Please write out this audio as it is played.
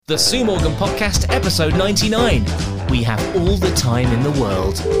The Sue Morgan Podcast, episode 99. We have all the time in the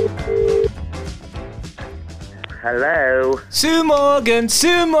world. Hello. Sue Morgan,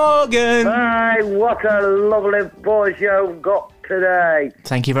 Sue Morgan. Hi, what a lovely voice you've got today.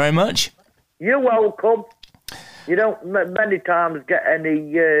 Thank you very much. You're welcome. You don't many times get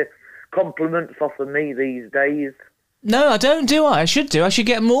any compliments off of me these days. No, I don't, do I? I should do. I should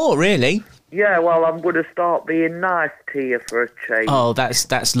get more, really. Yeah, well, I'm going to start being nice to you for a change. Oh,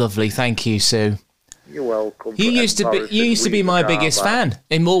 that's lovely. Thank you, Sue. You're welcome. You used to be my biggest fan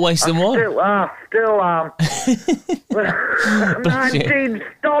in more ways than one. Still am. 19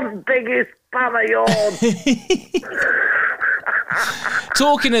 stone biggest fan of yours.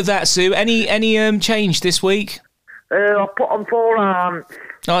 Talking of that, Sue, any change this week? I put on 4 aunts.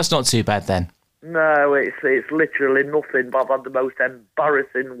 Oh, that's not too bad then. No, it's literally nothing, but I've had the most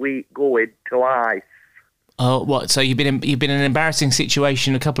embarrassing week going to ice. Oh, what? So you've been in an embarrassing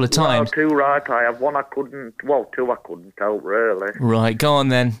situation a couple of times? No, 2 right. I have 1 I couldn't. Well, 2 I couldn't help really. Right, go on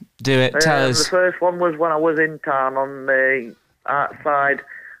then. Do it. Tell us. The first one was when I was in town on the outside,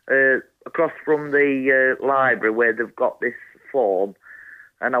 across from the library where they've got this form,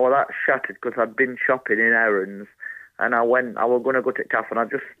 and I was that shattered because I'd been shopping in errands, and I was going to go to the cafe, and I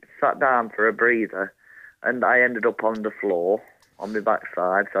just sat down for a breather, and I ended up on the floor on my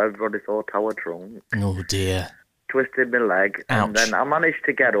backside, so everybody thought I was drunk. Oh dear. Twisted my leg. Ouch. And then I managed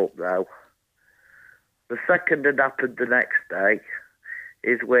to get up though. The second that happened the next day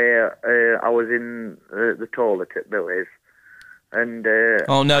is where I was in the toilet at Billy's. And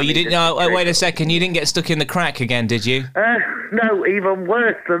oh no, you didn't. No, wait a second. You didn't get stuck in the crack again, did you? No, even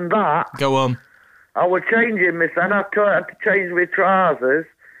worse than that. Go on. I was changing my son. I had to change my trousers,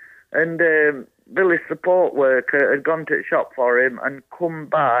 and Billy's support worker had gone to the shop for him and come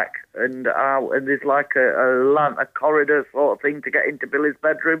back, and there's like a corridor sort of thing to get into Billy's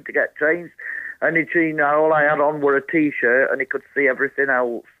bedroom to get changed. And he'd seen all I had on were a T-shirt, and he could see everything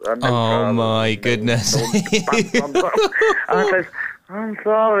else. And oh my goodness! I said, "I'm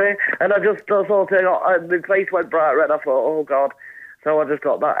sorry," and I just sort of my face went bright red. I thought, "Oh God." So I just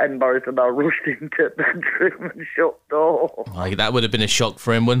got that embarrassed and I rushed into the bedroom and shut the door. Oh, that would have been a shock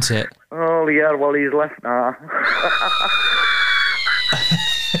for him, wouldn't it? Oh, yeah, well, he's left now.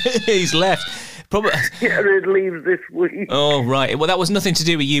 He's left. Probably. Yeah, he leaves this week. Oh, right. Well, that was nothing to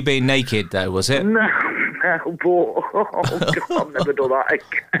do with you being naked, though, was it? No, but God, I've never done that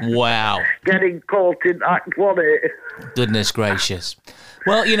again. Wow. Getting caught in Act 1. Goodness gracious.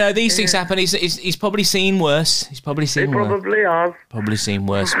 Well, you know, these things happen. He's probably seen worse. He's probably seen worse. He probably has. Probably seen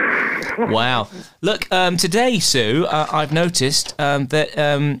worse. Wow. Look, today, Sue, I've noticed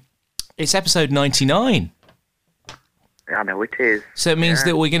that it's episode 99. I know it is. So it means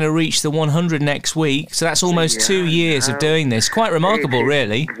that we're going to reach the 100 next week. So that's almost 2 years of doing this. Quite remarkable,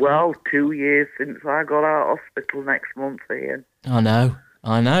 really. Well, 2 years since I got out of hospital next month, Ian. I know.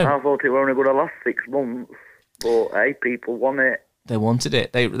 I thought it were only going to last 6 months. But, hey, people want it. They wanted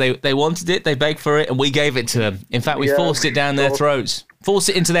it. They wanted it. They begged for it, and we gave it to them. In fact, we forced it down their throats. Forced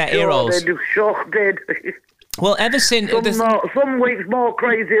it into their ear holes. Sure did. Well, ever since... Some weeks more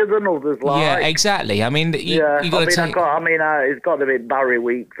crazier than others, like. Yeah, exactly. I mean, you got to take... it's got to be Barry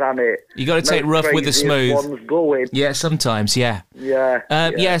weeks, hasn't it? You got to take rough with the smooth. One's going. Yeah, sometimes, yeah.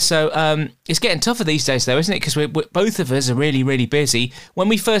 Yeah. So it's getting tougher these days, though, isn't it? Because both of us are really, really busy. When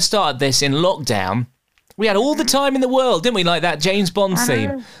we first started this in lockdown... We had all the time in the world, didn't we? Like that James Bond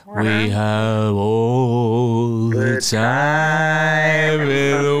theme. We have all the time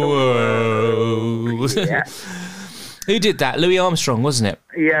in the world. Yeah. Who did that? Louis Armstrong, wasn't it?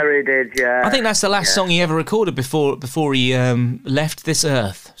 Yeah, he did, yeah. I think that's the last song he ever recorded before he left this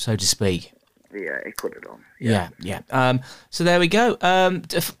earth, so to speak. Yeah, he could have done. Yeah. So there we go.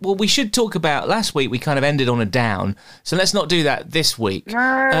 Well, we should talk about last week. We kind of ended on a down, so let's not do that this week.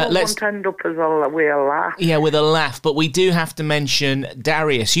 No, let's end up with a laugh. Yeah, with a laugh. But we do have to mention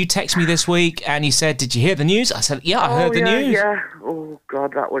Darius. You texted me this week and you said, "Did you hear the news?" I said, "Yeah, I heard the news." Yeah. Oh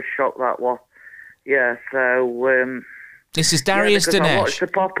God, that was shock. That was. Yeah. So. This is Darius Dinesh. I watched the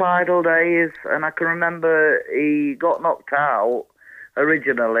Pop Idol days, and I can remember he got knocked out.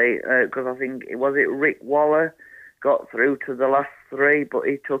 Originally, because I think was it Rick Waller got through to the last 3, but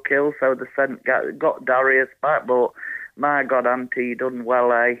he took ill, so the got Darius back. But my God, Auntie, he done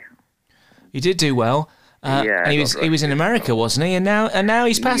well, eh? He did do well. And he was in America, wasn't he? And now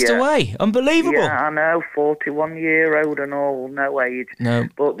he's passed away. Unbelievable. Yeah, I know, 41-year-old and all, no age. No.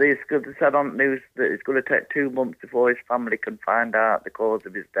 But they said on the news that it's going to take 2 months before his family can find out the cause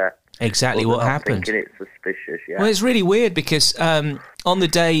of his death. Exactly what happened. Thinking it's suspicious, yeah. Well, it's really weird because on the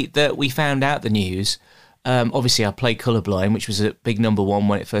day that we found out the news, Obviously, I played Colourblind, which was a big number one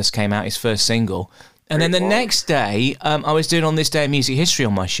when it first came out, his first single. And then the next day, I was doing On This Day in Music History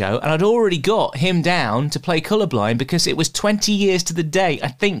on my show, and I'd already got him down to play Colourblind because it was 20 years to the day, I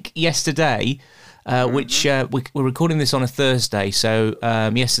think, yesterday, which we're recording this on a Thursday, so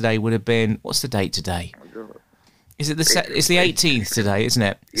yesterday would have been, what's the date today? Is it it's the 18th today, isn't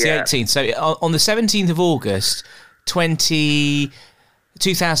it? It's the 18th. So on the 17th of August,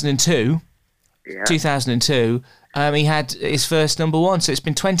 2002, he had his first number one. So it's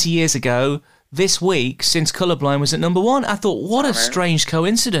been 20 years ago this week since Colourblind was at number one. I thought, what a strange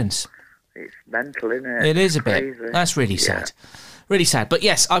coincidence. It's mental, isn't it? It is a bit. Crazy. That's really sad. Really sad. But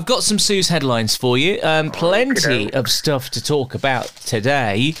yes, I've got some Sue's headlines for you. Plenty of stuff to talk about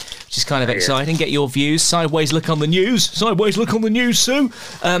today, which is kind of exciting. Get your views. Sideways look on the news. Sideways look on the news, Sue.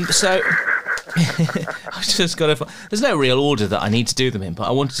 So I've just got to... There's no real order that I need to do them in, but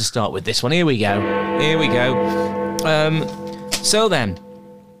I wanted to start with this one. Here we go. So then,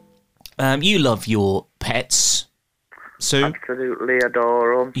 you love your pets, Sue? Absolutely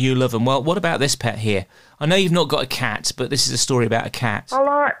adore them. You love them. Well, what about this pet here? I know you've not got a cat, but this is a story about a cat. I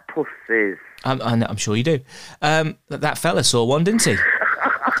like pussies. I'm sure you do. That fella saw one, didn't he?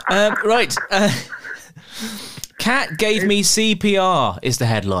 Right. Cat gave me CPR is the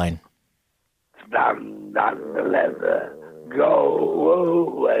headline. Stand on the leather, go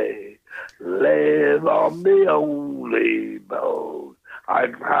away, live on the only boat. I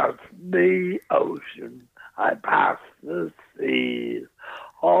passed the ocean, I passed the seas,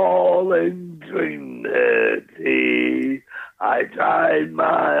 all in Trinity. I tried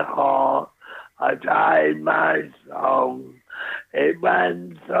my heart, I tried my song. It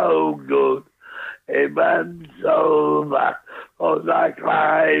went so good, it went so fast, 'cause I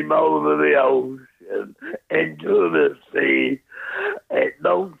climbed over the ocean into the sea. It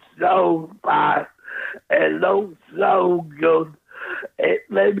looked so fast, it looked so good, it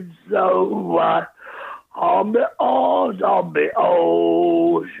lived so wide. On the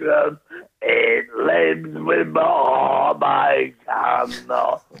ocean, it lives with my heart. I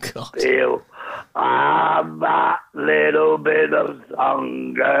cannot feel. I'm that little bit of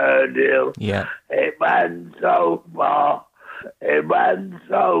Songerdale. Yeah. It went so far, it went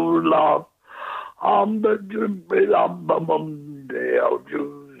so long. On the dripping on the Monday or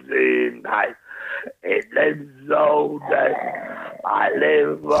Tuesday night, it lives all day. I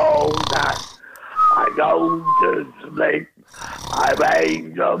live all night. I go to sleep, I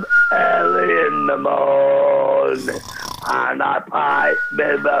wake up early in the morning, and I pipe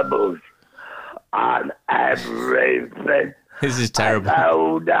with a bush and everything. This is terrible. I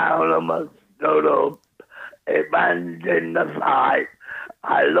fell down and I stood up, it went in the fight,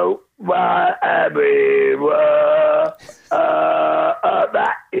 I looked everywhere.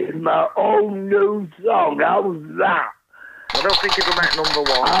 That is my own new song, how's that? I don't think it'll make number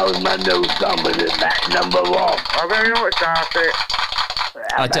one. How's my new song, but it make number one? I don't know what to start it.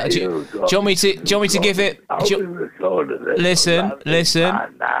 Do you want me to give it?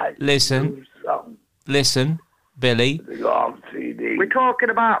 Listen, Billy. We're talking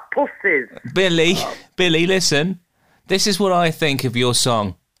about pussies. Billy, listen. This is what I think of your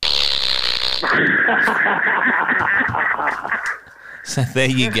song. So there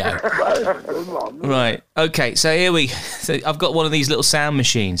you go. Right. Okay. So I've got one of these little sound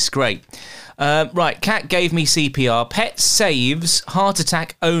machines. Great. Right. Cat gave me CPR. Pet saves heart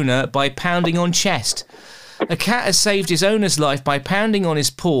attack owner by pounding on chest. A cat has saved his owner's life by pounding on his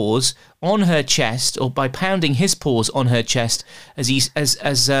paws on her chest, or by pounding his paws on her chest as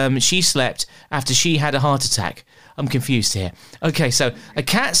she slept after she had a heart attack. I'm confused here. Okay, so a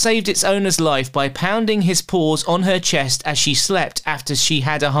cat saved its owner's life by pounding his paws on her chest as she slept after she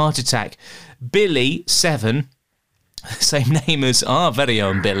had a heart attack. Billy, 7, same name as our very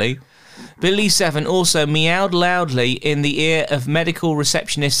own Billy. Billy, 7, also meowed loudly in the ear of medical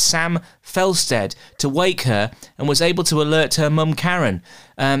receptionist Sam Felstead to wake her and was able to alert her mum Karen.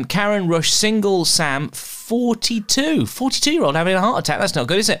 Karen rushed single Sam, 42-year-old, having a heart attack. That's not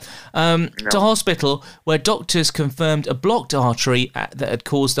good, is it? To hospital, where doctors confirmed a blocked artery that had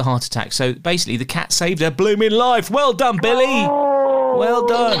caused the heart attack. So basically, the cat saved her blooming life. Well done, Billy. Oh, well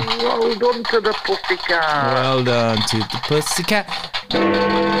done. Well done to the pussycat. Well done to the pussycat.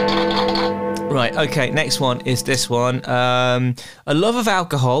 Right, okay, next one is this one. A love of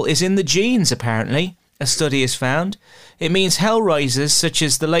alcohol is in the genes, apparently. a study has found. It means hellraisers such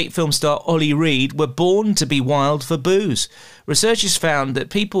as the late film star Ollie Reed were born to be wild for booze. Researchers found that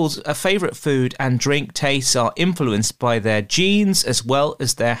people's favourite food and drink tastes are influenced by their genes as well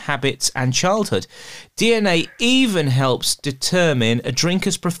as their habits and childhood. DNA even helps determine a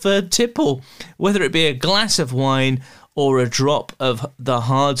drinker's preferred tipple, whether it be a glass of wine or a drop of the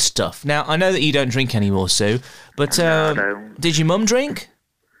hard stuff. Now, I know that you don't drink anymore, Sue, but No, I don't. did your mum drink?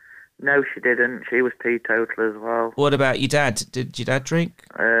 No, she didn't. She was teetotal as well. What about your dad? Did your dad drink?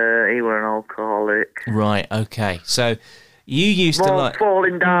 He were an alcoholic. Right, okay. So you used to More like...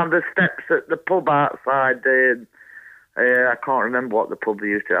 falling down the steps at the pub outside. I can't remember what the pub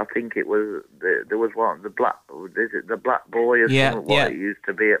used to. I think it was there was one, the Black. Is it the Black Boy or something? What it used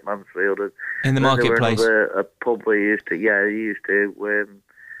to be at Mansfield. In the Then marketplace. There were a pub we used to. Yeah, he used to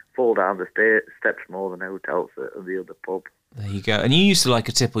fall down the steps more than hotels at the other pub. There you go. And you used to like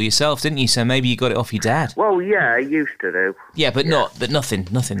a tipple yourself, didn't you? So maybe you got it off your dad. Well, yeah, he used to do. Yeah, but nothing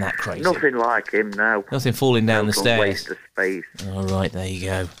that crazy. Nothing like him now. Nothing falling down the Total stairs. waste of space. All right, there you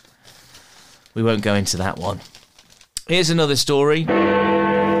go. We won't go into that one. Here's another story.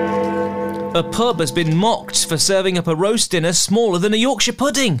 A pub has been mocked for serving up a roast dinner smaller than a Yorkshire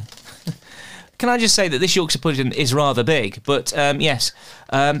pudding. Can I just say that this Yorkshire pudding is rather big? But yes,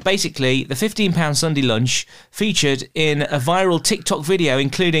 basically the £15 Sunday lunch featured in a viral TikTok video,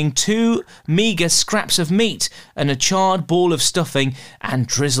 including 2 meagre scraps of meat and a charred ball of stuffing and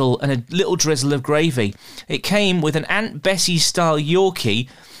a little drizzle of gravy. It came with an Aunt Bessie style Yorkie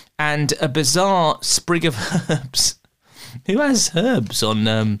and a bizarre sprig of herbs. Who has herbs on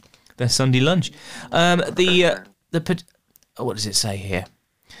their Sunday lunch? What does it say here?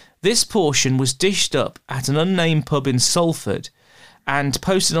 This portion was dished up at an unnamed pub in Salford and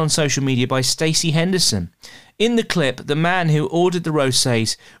posted on social media by Stacey Henderson. In the clip, the man who ordered the roast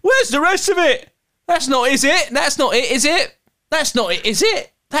says, "Where's the rest of it? That's not it, is it? That's not it, is it? That's not it, is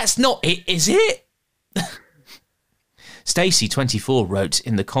it? That's not it, is it?" Stacey, 24, wrote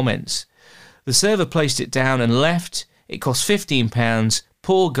in the comments, "The server placed it down and left. It cost £15.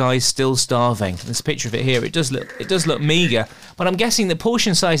 Poor guy's still starving." There's a picture of it here. It does look meagre, but I'm guessing the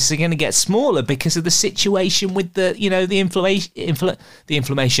portion sizes are going to get smaller because of the situation with the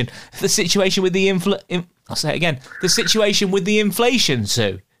situation with the inflation,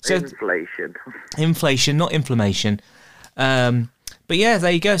 Sue. So inflation, not inflammation. But yeah,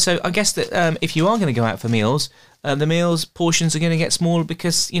 there you go. So I guess that if you are going to go out for meals, the meals portions are going to get smaller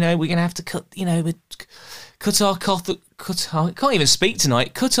because we're going to have to cut our cloth. I can't even speak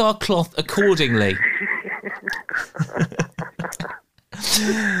tonight. Cut our cloth accordingly.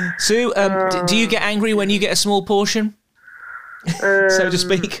 Sue, do you get angry when you get a small portion, so to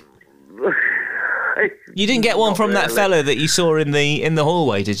speak? You didn't get one from that fella that you saw in the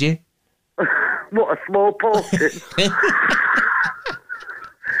hallway, did you? What a small portion!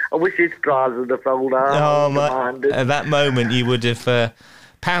 I wish his trousers had folded out. At that moment, you would have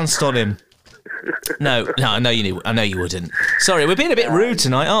pounced on him. No, I know you wouldn't. Sorry, we're being a bit rude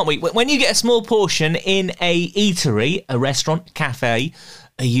tonight, aren't we? When you get a small portion in a eatery, a restaurant, cafe,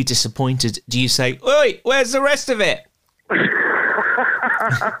 are you disappointed? Do you say, "Oi, where's the rest of it?"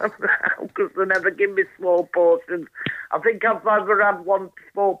 Because they never give me small portions. I think I've ever had one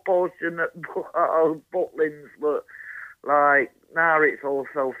small portion at Butlins, but now it's all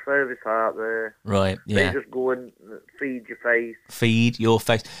self-service out there. Right, yeah. They just go and feed your face. Feed your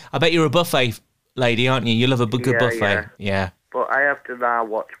face. I bet you're a buffet lady, aren't you? You love a good buffet. Yeah. But I have to now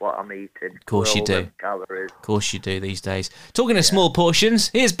watch what I'm eating. Of course you do. Calories. Of course you do these days. Talking of small portions,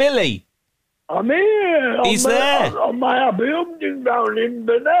 here's Billy. I'm here. He's there. On my happy hunting down in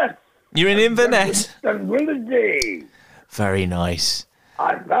Inverness. You're in Inverness? Tranquility. Very nice.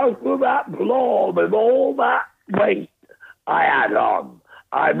 I fell through that floor with all that weight I had on.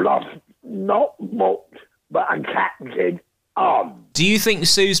 I've lost not much, but I kept it on. Do you think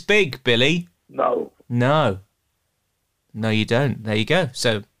Sue's big, Billy? No. No, you don't. There you go.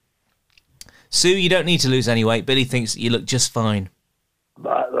 So, Sue, you don't need to lose any weight. Billy thinks that you look just fine.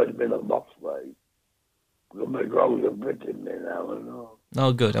 But there's been a lost weight. My clothes are fitting me now and all.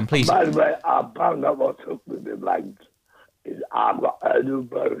 Oh, good. I'm pleased. By the way, I found out what's up with my legs. Is I've got a new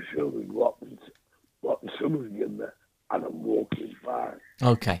pair of shoes, what Sue's given me, and I'm walking fine.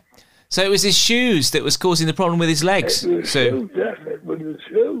 Okay. So it was his shoes that was causing the problem with his legs, It was Sue? shoes, yes, it was the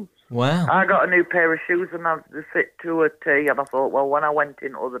shoes. Wow. I got a new pair of shoes and they fit to a T, and I thought, well, when I went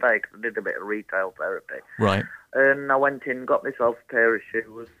in the other day, because I did a bit of retail therapy, Right. and I went in, got myself a pair of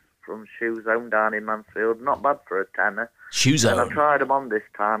shoes from Shoe Zone down in Mansfield, not bad for a tenner. Shoes And I on. tried them on this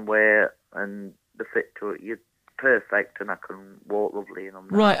time and the fit to it, you perfect and I can walk lovely in them.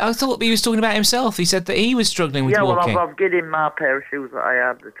 Right, I thought he was talking about himself. He said that he was struggling with Yeah, well, walking. I've given him my pair of shoes that I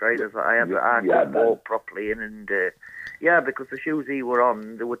had, the trainers that I had, that I could walk properly in, and because the shoes he were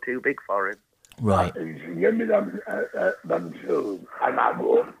on, they were too big for him. Right. Give me them shoes, and I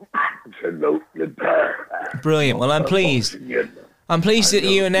will absolutely perfect. Brilliant. Well, I'm pleased. I'm pleased that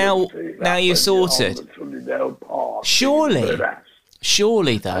you are now you're sorted.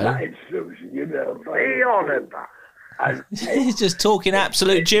 Surely, though. Be on about. He's just talking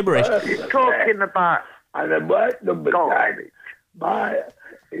absolute gibberish. He's talking about. And then what number 9?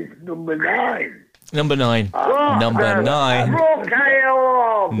 It's number 9. Number 9. Number 9.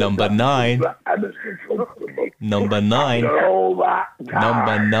 Number 9. Number 9.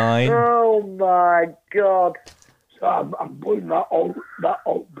 Number 9. Oh my God. So I'm putting that old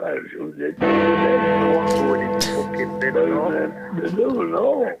version in. No.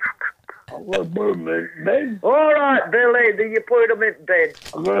 I'm going to put them in bin. All right, Billy, then you put them in bin.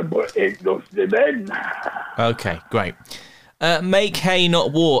 I'm going to put it dusty bin. Okay, great. Make hay,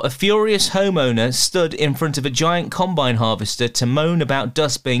 not war. A furious homeowner stood in front of a giant combine harvester to moan about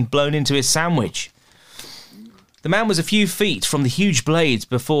dust being blown into his sandwich. The man was a few feet from the huge blades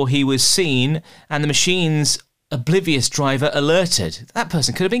before he was seen, and the machine's oblivious driver alerted. That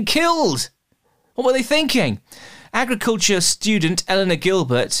person could have been killed. What were they thinking? Agriculture student Eleanor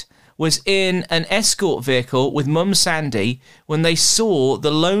Gilbert was in an escort vehicle with Mum Sandy when they saw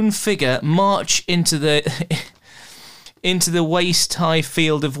the lone figure march into the waist-high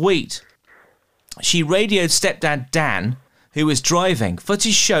field of wheat. She radioed stepdad Dan, who was driving.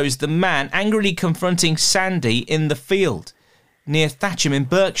 Footage shows the man angrily confronting Sandy in the field near Thatcham in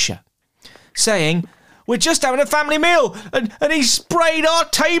Berkshire, saying, "We're just having a family meal and he sprayed our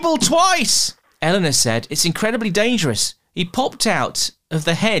table twice." Eleanor said, "It's incredibly dangerous. He popped out of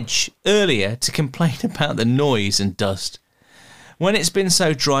the hedge earlier to complain about the noise and dust. When it's been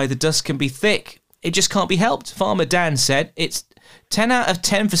so dry, the dust can be thick. It just can't be helped." Farmer Dan said, "It's 10 out of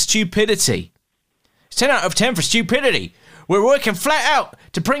 10 for stupidity. It's 10 out of 10 for stupidity. We're working flat out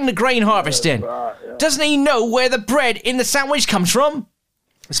to bring the grain harvest in. Doesn't he know where the bread in the sandwich comes from?"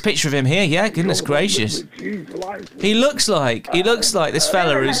 There's a picture of him here, yeah, goodness gracious. He looks like this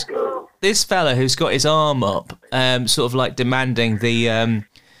fella who's got his arm up, sort of like demanding the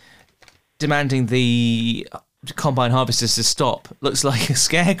combine harvesters to stop. Looks like a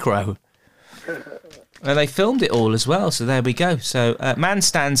scarecrow. And they filmed it all as well, so there we go. So, man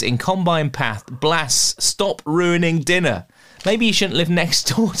stands in combine path, blasts, "Stop ruining dinner." Maybe you shouldn't live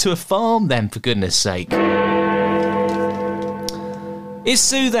next door to a farm then, for goodness sake. Is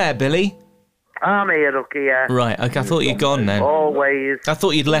Sue there, Billy? I'm here, Rookie, yeah. Right, okay, I thought you'd gone then. Always. I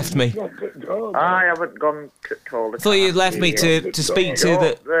thought you'd left me. I haven't gone at all. I thought you'd left me to speak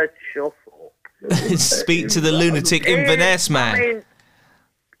to speak to the lunatic Inverness man. I mean,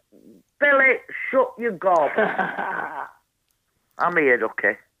 Billy, shut your gob. I'm here,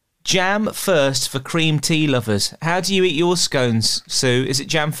 Rookie. Jam first for cream tea lovers. How do you eat your scones, Sue? Is it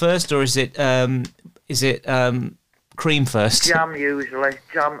jam first or is it cream first? Jam usually.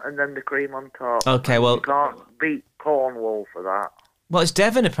 Jam and then the cream on top. Okay, well... You can't beat Cornwall for that. Well, it's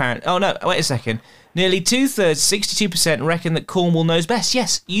Devon, apparently. Oh, no, wait a second. Nearly 2/3, 62%, reckon that Cornwall knows best.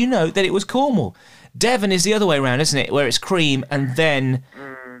 Yes, you know that it was Cornwall. Devon is the other way around, isn't it? Where it's cream and then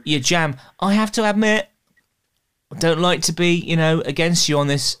your jam. I have to admit, I don't like to be, against you on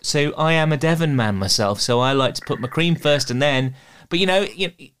this. So I am a Devon man myself. So I like to put my cream first and then. But, you're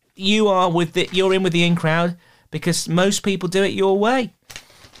in with the in crowd because most people do it your way.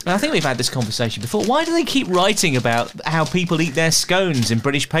 And I think we've had this conversation before. Why do they keep writing about how people eat their scones in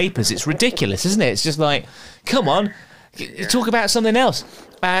British papers? It's ridiculous, isn't it? It's just like, come on, talk about something else.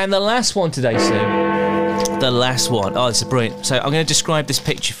 And the last one today, Sue. The last one. Oh, it's brilliant. So I'm going to describe this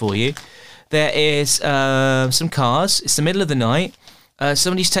picture for you. There is some cars. It's the middle of the night.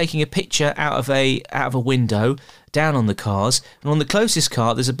 Somebody's taking a picture out of a window down on the cars, and on the closest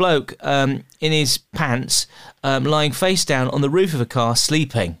car there's a bloke in his pants lying face down on the roof of a car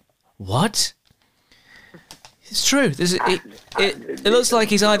sleeping. What? It's true. It looks like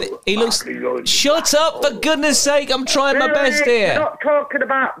he looks. Shut up, for goodness sake! I'm trying my best here. We're not talking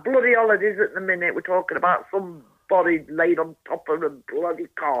about bloody holidays at the minute. We're talking about somebody laid on top of a bloody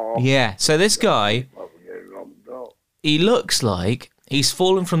car. Yeah. So this guy, he looks like he's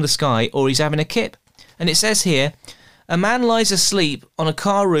fallen from the sky or he's having a kip. And it says here, a man lies asleep on a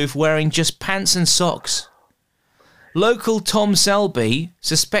car roof wearing just pants and socks. Local Tom Selby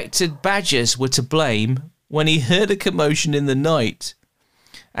suspected badgers were to blame when he heard a commotion in the night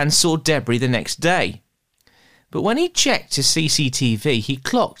and saw debris the next day. But when he checked his CCTV, he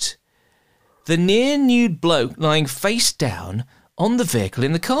clocked the near-nude bloke lying face down on the vehicle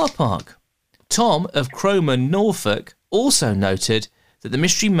in the car park. Tom of Cromer, Norfolk, also noted that the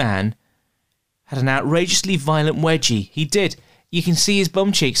mystery man had an outrageously violent wedgie. He did. You can see his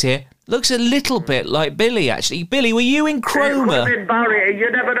bum cheeks here. Looks a little bit like Billy, actually. Billy, were you in It could Cromer? have been Barry. You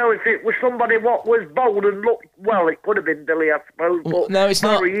never know if it was somebody what was bold and looked well. It could have been Billy, I suppose. But No, it's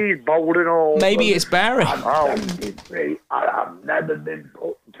not. Barry, he's bold and all. Maybe it's Barry. I'm 73. I've never been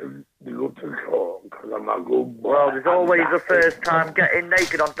put to go to court because I'm a good boy. Well, there's always the first time getting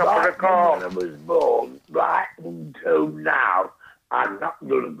naked on top of the Right car. when I was born, right until now,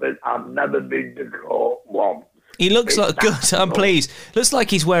 I've never been to court once. He looks like good. I'm pleased. Looks like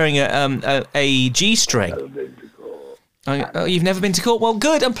he's wearing a G-string. Never been to court. Oh, you've never been to court? Well,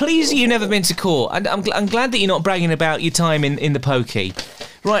 good. I'm pleased that you've never been to court. And I'm glad that you're not bragging about your time in the pokey.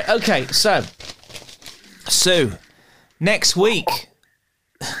 Right, okay, so, Sue, next week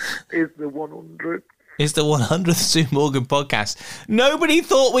Is the 100. is the 100th Sue Morgan podcast. Nobody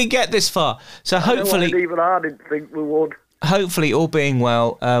thought we'd get this far. So hopefully, Even I didn't think we would. all being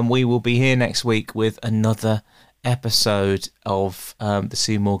well, we will be here next week with another episode of the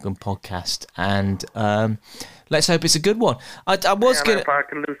Sue Morgan podcast. And let's hope it's a good one. I was And going if I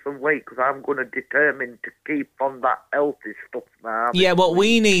can lose some weight, because I'm going to determine to keep on that healthy stuff now. Yeah, what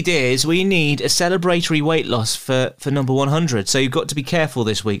we need a celebratory weight loss for number 100. So you've got to be careful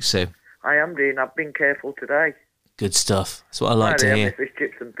this week, Sue. I am doing. I've been careful today. Good stuff. That's what I like to had hear. fish,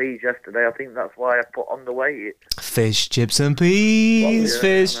 chips and peas yesterday. I think that's why I put on the weight. Fish, chips and peas. Well, yeah,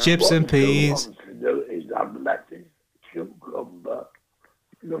 Fish, I know. chips and What she peas. wants to do is have lettuce, cucumber,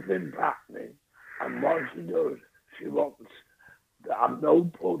 nothing happening. And what she does, she wants to have no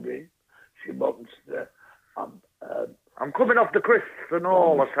pudding. She wants to I'm coming off the crisps and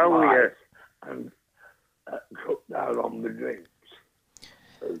all, I tell you. and cut down on the drinks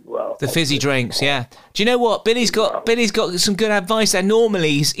as well. The fizzy drinks, yeah. Do you know what? Billy's got some good advice there. Normally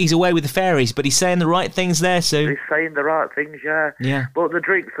he's away with the fairies, but he's saying the right things there, Sue. He's saying the right things, yeah. Yeah. But the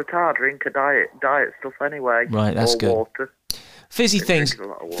drinks that I drink are diet stuff anyway. Right, that's or good. water. Fizzy things,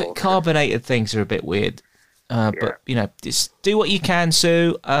 drinking a lot of water. carbonated things are a bit weird. Yeah. But, you know, just do what you can,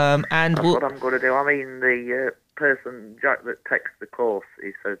 Sue. And That's we'll... what I'm going to do. I mean, the person, Jack, that takes the course,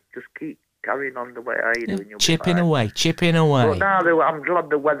 he says, just keep carrying on the way you're doing. You'll be Chipping fine. away, chipping away. But now, I'm glad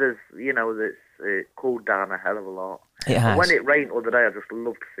the weather's, that's cooled down a hell of a lot. It has. When it rained the other day, I just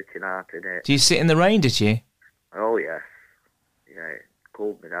loved sitting out in it. Do you sit in the rain, did you? Oh, yes. Yeah, it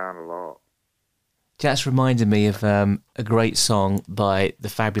cooled me down a lot. That's reminded me of a great song by the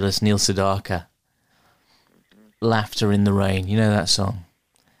fabulous Neil Sedaka. Laughter in the Rain. You know that song?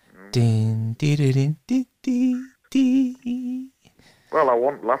 Din, di, di, din, di, di, di. Well, I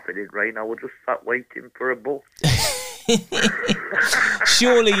wasn't laughing in rain. I was just sat waiting for a bus.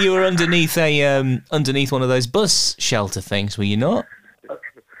 Surely you were underneath one of those bus shelter things, were you not?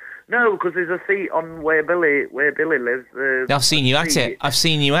 No, because there's a seat on where Billy lives. I've seen you at it. I've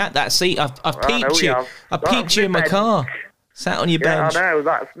seen you at that seat. I've I know peeped you you. have. I That's peeped you in my bench. car. Sat on your Yeah, bench. I know.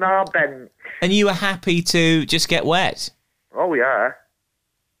 That's now bench. And you were happy to just get wet. Oh, yeah.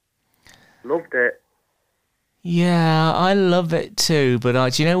 Loved it. Yeah, I love it too.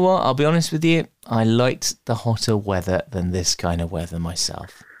 But do you know what? I'll be honest with you. I liked the hotter weather than this kind of weather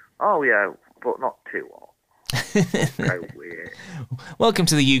myself. Oh, yeah, but not too hot. So weird. Welcome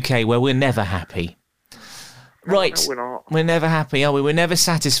to the UK, where we're never happy. Right. No, we're not. We're never happy, are we? We're never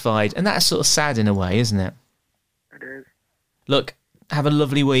satisfied. And that's sort of sad in a way, isn't it? It is. Look, have a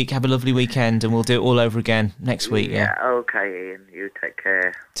lovely week, have a lovely weekend, and we'll do it all over again next week, yeah? Okay, Ian. You take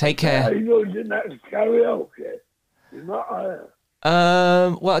care. Take Are care. you going to next karaoke? You're not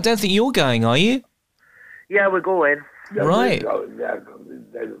Well, I don't think you're going, are you? Yeah, we're going. Right. Well,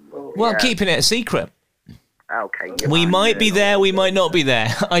 Yeah. keeping it a secret. Okay. We might be there, we might not be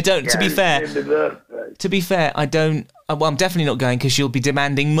there. I don't, to be fair, I don't, well, I'm definitely not going because you'll be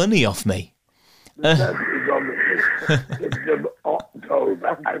demanding money off me.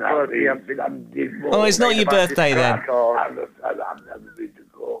 Oh, it's not your birthday then. Well,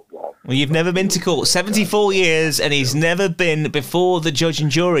 you've never been to court. 74 years, and he's never been before the judge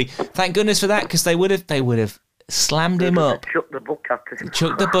and jury. Thank goodness for that, because they would have slammed him up, Chuck the book at him.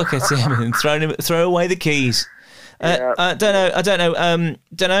 chucked the book at him, and throw away the keys. I don't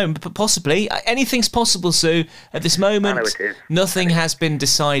know. Possibly anything's possible, Sue. At this moment, I know it is. nothing has been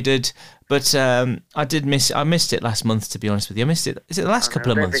decided. But I missed it last month. To be honest with you, I missed it. Is it the last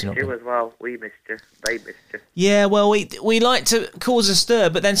couple of They months? missed you as well. We missed you. They missed you. Yeah, well, we like to cause a stir,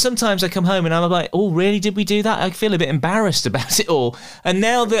 but then sometimes I come home and I'm like, oh, really? Did we do that? I feel a bit embarrassed about it all. And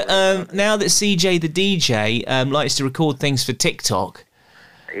now that CJ the DJ likes to record things for TikTok,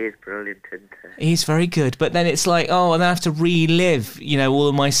 He is brilliant, isn't he? He's very good. But then it's like, oh, and I have to relive, all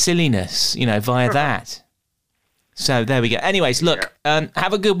of my silliness, via that. So there we go. Anyways, look,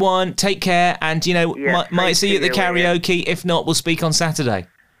 have a good one. Take care. And, might see you at the karaoke. If not, we'll speak on Saturday.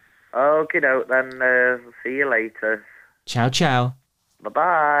 Okay, then. See you later. Ciao, ciao.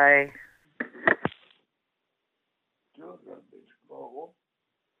 Bye-bye.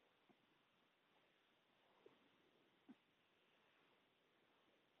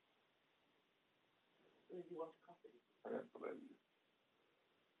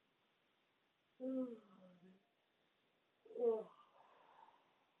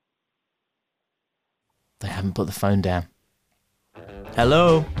 They haven't put the phone down.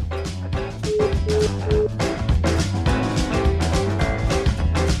 Hello?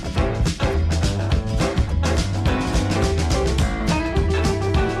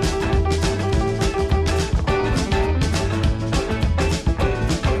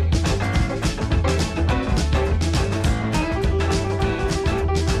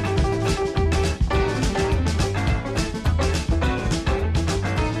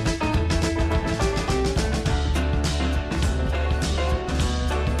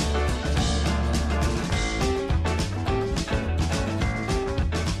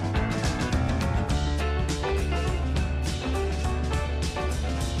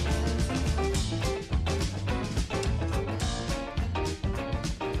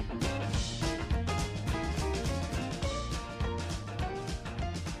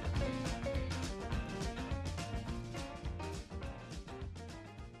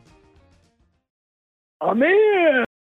 I'm here.